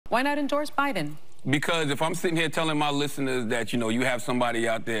Why not endorse Biden? Because if I'm sitting here telling my listeners that, you have somebody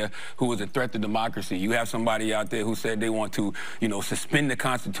out there who is a threat to democracy, you have somebody out there who said they want to, suspend the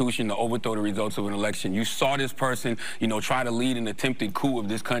Constitution to overthrow the results of an election. You saw this person, try to lead an attempted coup of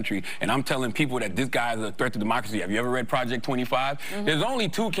this country, and I'm telling people that this guy is a threat to democracy. Have you ever read Project 25? There's only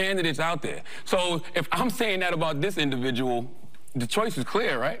 2 candidates out there. So if I'm saying that about this individual, the choice is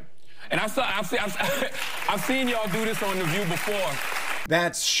clear, right? And I've seen y'all do this on The View before.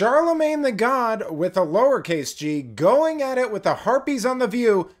 That's Charlemagne the God with a lowercase g going at it with the harpies on The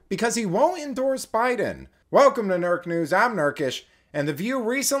View because he won't endorse Biden. Welcome to Nerk News, I'm Nerkish, and The View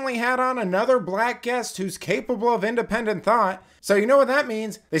recently had on another black guest who's capable of independent thought. So you know what that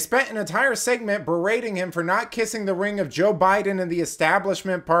means? They spent an entire segment berating him for not kissing the ring of Joe Biden and the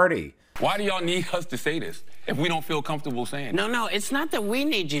establishment party. Why do y'all need us to say this if we don't feel comfortable saying it? No, it's not that we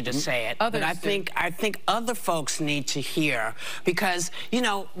need you to say it, but I think other folks need to hear because,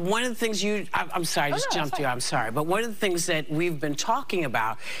 one of the things I'm sorry, I just jumped you, I'm sorry, but one of the things that we've been talking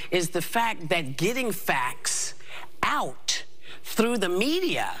about is the fact that getting facts out through the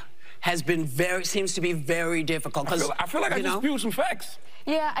media has been seems to be very difficult. I feel like I just spewed some facts.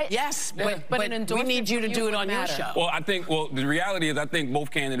 Yeah. Yes, but we need you to do it on your show. Well, the reality is I think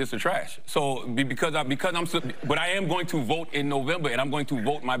both candidates are trash. So but I am going to vote in November, and I'm going to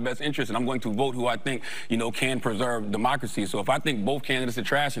vote my best interest, and I'm going to vote who I think, can preserve democracy. So if I think both candidates are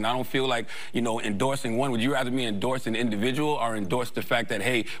trash and I don't feel like, endorsing one, would you rather me endorse an individual or endorse the fact that,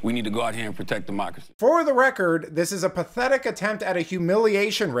 hey, we need to go out here and protect democracy? For the record, this is a pathetic attempt at a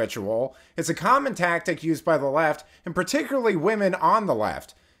humiliation ritual. It's a common tactic used by the left, and particularly women on the left.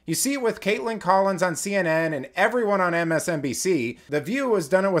 You see it with Caitlin Collins on CNN and everyone on MSNBC. The View has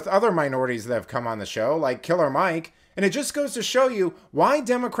done it with other minorities that have come on the show, like Killer Mike, and it just goes to show you why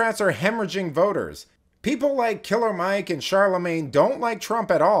Democrats are hemorrhaging voters. People like Killer Mike and Charlemagne don't like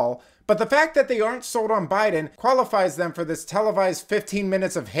Trump at all, but the fact that they aren't sold on Biden qualifies them for this televised 15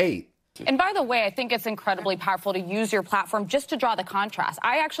 minutes of hate. And by the way, I think it's incredibly powerful to use your platform just to draw the contrast.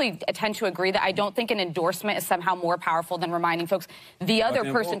 I actually tend to agree that I don't think an endorsement is somehow more powerful than reminding folks the other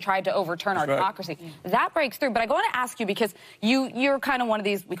person tried to overturn our democracy. That breaks through. But I want to ask you, because you're kind of one of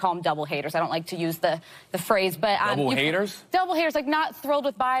these, we call them double haters. I don't like to use the phrase, but double haters? Double haters, like not thrilled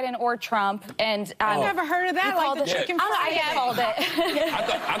with Biden or Trump. And I've never heard of that, like the chicken fried. I called it.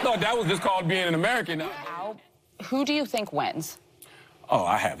 I thought that was just called being an American. Who do you think wins? Oh,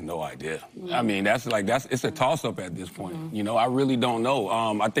 I have no idea. I mean, it's a toss-up at this point. I really don't know.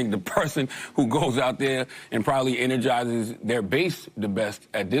 I think the person who goes out there and probably energizes their base the best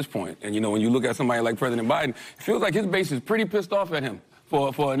at this point. And, when you look at somebody like President Biden, it feels like his base is pretty pissed off at him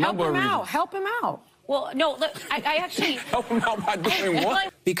for a number of reasons. Help him out. Well, no, look, I actually... Help him out by doing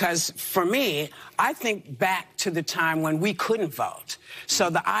what? Because for me, I think back to the time when we couldn't vote. So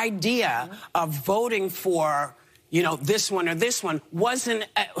the idea of voting for... this one or this one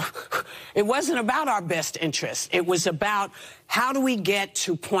it wasn't about our best interest. It was about how do we get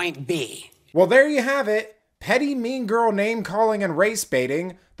to point B. Well, there you have it. Petty mean girl name calling and race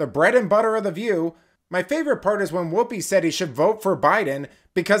baiting, the bread and butter of The View. My favorite part is when Whoopi said he should vote for Biden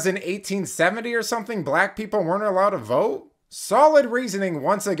because in 1870 or something, black people weren't allowed to vote. Solid reasoning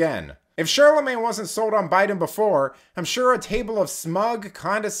once again. If Charlemagne wasn't sold on Biden before, I'm sure a table of smug,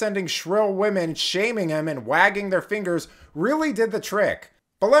 condescending, shrill women shaming him and wagging their fingers really did the trick.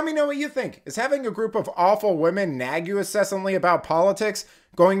 But let me know what you think. Is having a group of awful women nag you incessantly about politics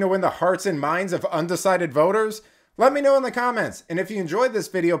going to win the hearts and minds of undecided voters? Let me know in the comments. And if you enjoyed this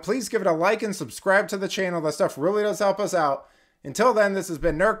video, please give it a like and subscribe to the channel. That stuff really does help us out. Until then, this has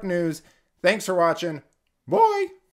been Nerk News. Thanks for watching. Bye!